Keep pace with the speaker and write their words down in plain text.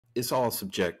it's all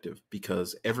subjective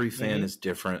because every fan is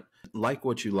different. Like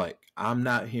what you like. I'm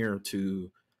not here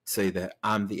to say that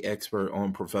I'm the expert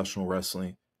on professional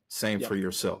wrestling. Same for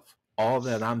yourself. All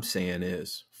that I'm saying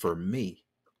is for me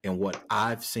and what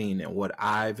I've seen and what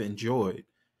I've enjoyed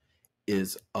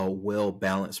is a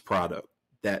well-balanced product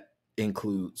that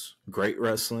includes great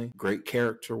wrestling, great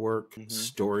character work,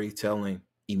 storytelling,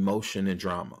 emotion and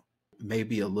drama,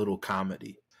 maybe a little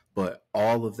comedy, but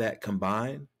all of that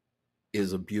combined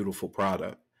is a beautiful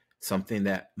product, something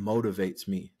that motivates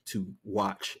me to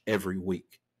watch every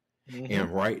week. And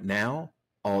right now,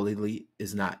 All Elite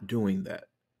is not doing that.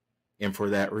 And for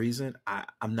that reason,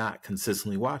 I'm not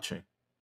consistently watching.